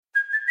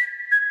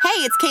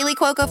Hey, it's Kaylee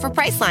Cuoco for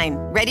Priceline.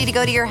 Ready to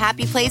go to your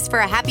happy place for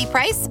a happy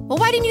price? Well,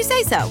 why didn't you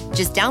say so?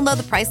 Just download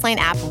the Priceline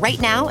app right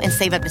now and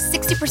save up to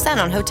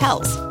 60% on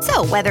hotels.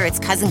 So whether it's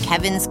Cousin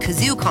Kevin's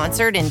Kazoo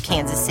Concert in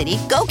Kansas City,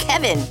 go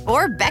Kevin,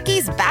 or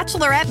Becky's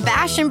Bachelorette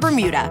Bash in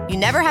Bermuda, you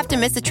never have to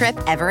miss a trip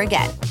ever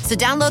again. So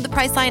download the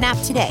Priceline app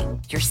today.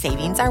 Your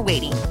savings are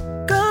waiting.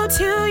 Go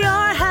to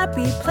your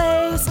happy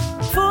place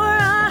for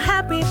a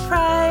happy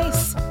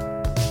price.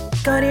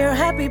 Go to your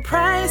happy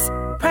price,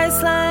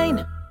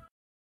 Priceline.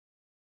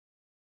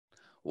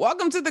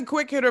 Welcome to the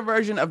quick hitter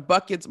version of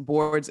Buckets,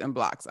 Boards, and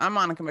Blocks. I'm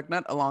Monica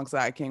McNutt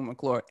alongside King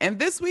McClure. And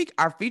this week,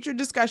 our featured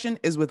discussion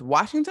is with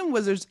Washington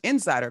Wizards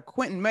insider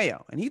Quinton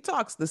Mayo, and he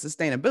talks the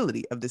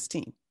sustainability of this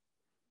team.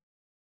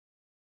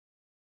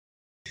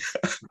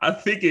 I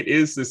think it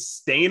is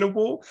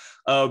sustainable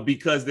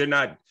because they're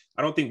not,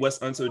 I don't think Wes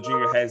Unseld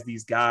Jr. has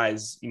these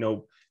guys,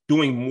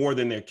 doing more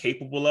than they're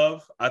capable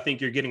of. I think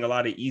you're getting a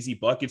lot of easy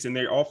buckets, and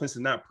their offense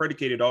is not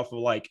predicated off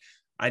of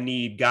I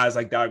need guys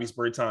like Davis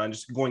Bertans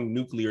just going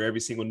nuclear every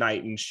single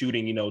night and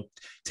shooting,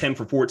 10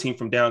 for 14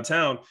 from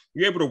downtown.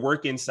 You're able to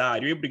work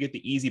inside. You're able to get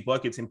the easy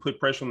buckets and put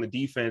pressure on the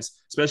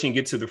defense, especially and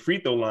get to the free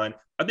throw line.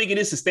 I think it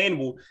is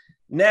sustainable.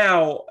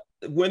 Now,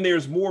 when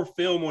there's more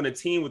film on a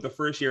team with the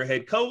first-year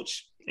head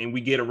coach, and we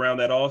get around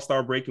that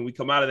All-Star break and we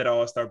come out of that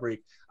All-Star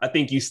break, I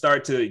think you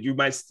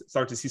might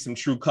start to see some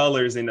true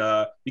colors, and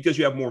because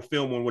you have more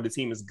film on what the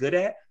team is good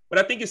at. But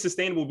I think it's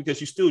sustainable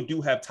because you still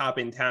do have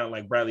top-end talent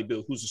like Bradley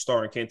Beal, who's a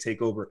star and can't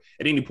take over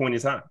at any point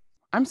in time.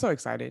 I'm so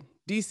excited.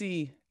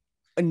 DC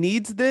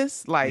needs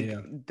this,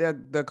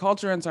 the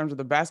culture in terms of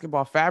the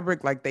basketball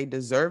fabric, they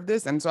deserve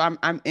this. And so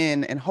I'm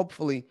in, and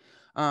hopefully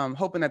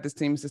hoping that this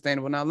team is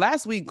sustainable. Now,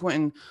 last week,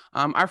 Quinton,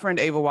 our friend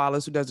Ava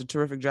Wallace, who does a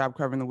terrific job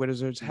covering the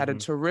Wizards, had a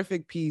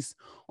terrific piece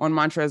on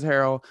Montrezl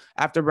Harrell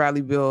after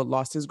Bradley Beal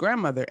lost his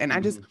grandmother. And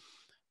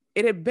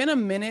it had been a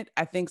minute,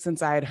 I think,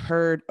 since I had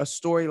heard a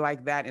story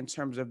like that in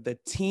terms of the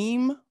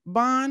team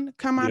bond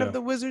come out of the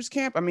Wizards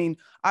camp. I mean,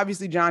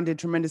 obviously John did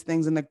tremendous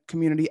things in the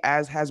community,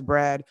 as has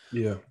Brad.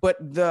 Yeah. But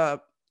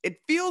it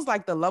feels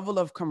like the level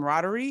of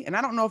camaraderie, and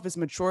I don't know if it's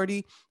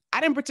maturity.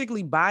 I didn't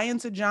particularly buy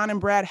into John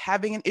and Brad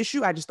having an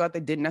issue. I just thought they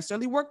didn't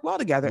necessarily work well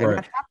together. Right. And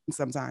that happens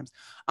sometimes.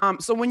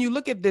 So when you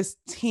look at this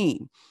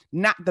team,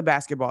 not the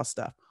basketball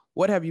stuff,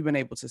 what have you been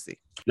able to see?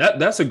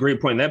 That's a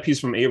great point. That piece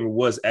from Ava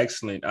was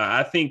excellent.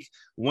 I think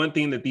one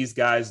thing that these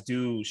guys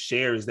do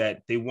share is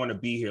that they want to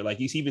be here. Like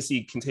you even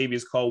see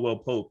Kentavious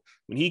Caldwell-Pope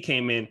when he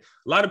came in.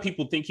 A lot of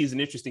people think he's an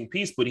interesting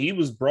piece, but he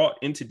was brought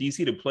into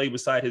DC to play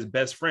beside his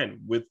best friend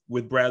with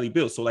Bradley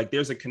Beal. So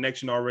there's a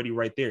connection already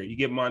right there. You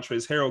get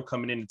Montrezl Harrell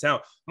coming into town.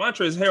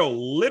 Montrezl Harrell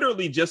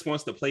literally just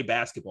wants to play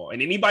basketball,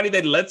 and anybody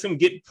that lets him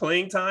get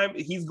playing time,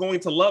 he's going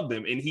to love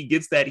them, and he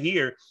gets that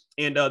here.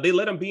 And they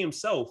let him be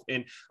himself.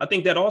 And I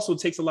think that also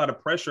takes a lot of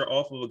pressure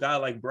off of a guy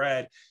like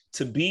Brad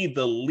to be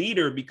the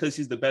leader because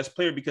he's the best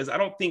player, because I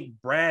don't think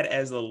Brad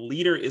as a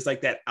leader is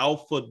like that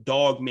alpha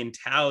dog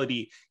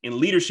mentality in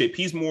leadership.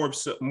 He's more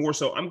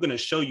so, I'm going to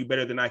show you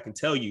better than I can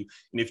tell you.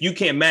 And if you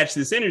can't match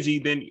this energy,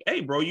 then,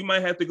 hey, bro, you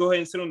might have to go ahead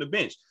and sit on the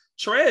bench.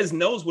 Trez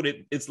knows what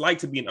it's like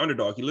to be an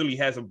underdog. He literally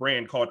has a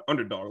brand called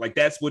Underdog.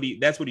 That's what he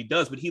does,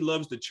 but he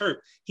loves to chirp.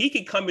 He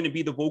can come in and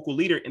be the vocal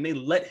leader, and they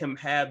let him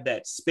have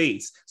that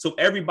space. So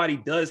everybody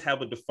does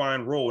have a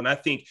defined role. And I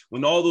think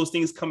when all those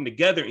things come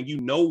together and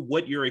you know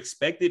what's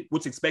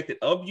expected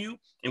of you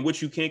and what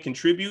you can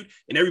contribute,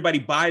 and everybody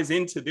buys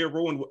into their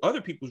role and what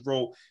other people's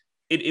role,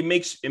 it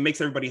makes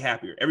everybody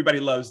happier. Everybody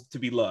loves to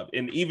be loved.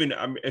 And even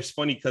it's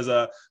funny because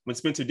when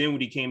Spencer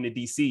Dinwiddie came to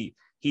DC,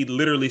 he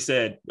literally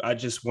said, I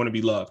just want to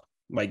be loved.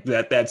 Like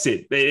that's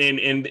it.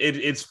 And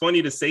it's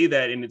funny to say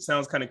that, and it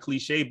sounds kind of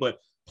cliche, but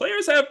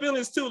players have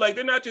feelings too. Like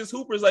they're not just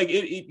hoopers. Like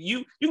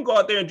you can go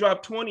out there and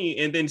drop 20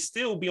 and then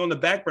still be on the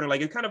back burner.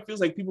 Like it kind of feels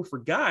like people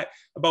forgot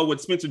about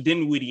what Spencer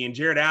Dinwiddie and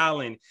Jared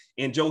Allen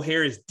and Joe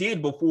Harris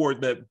did before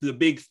the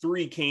big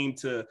three came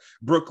to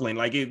Brooklyn.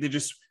 Like they're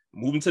just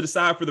moving to the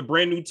side for the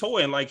brand new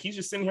toy. And he's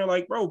just sitting here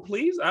like, bro,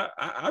 please.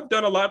 I've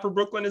done a lot for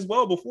Brooklyn as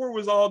well. Before it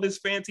was all this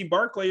fancy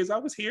Barclays, I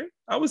was here.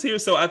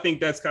 So I think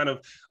that's kind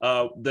of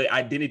the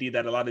identity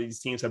that a lot of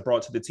these teams have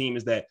brought to the team,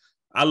 is that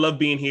I love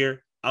being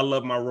here. I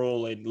love my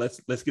role, and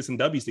let's get some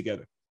W's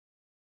together.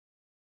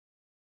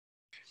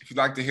 If you'd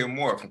like to hear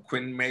more from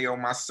Quinton Mayo,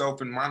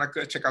 myself, and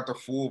Monica, check out the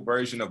full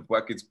version of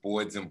Buckets,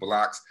 Boards, and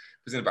Blocks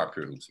presented by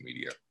Pure Hoops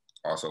Media.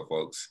 Also,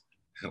 folks,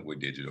 we're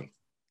digital.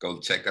 Go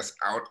check us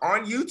out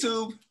on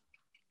YouTube.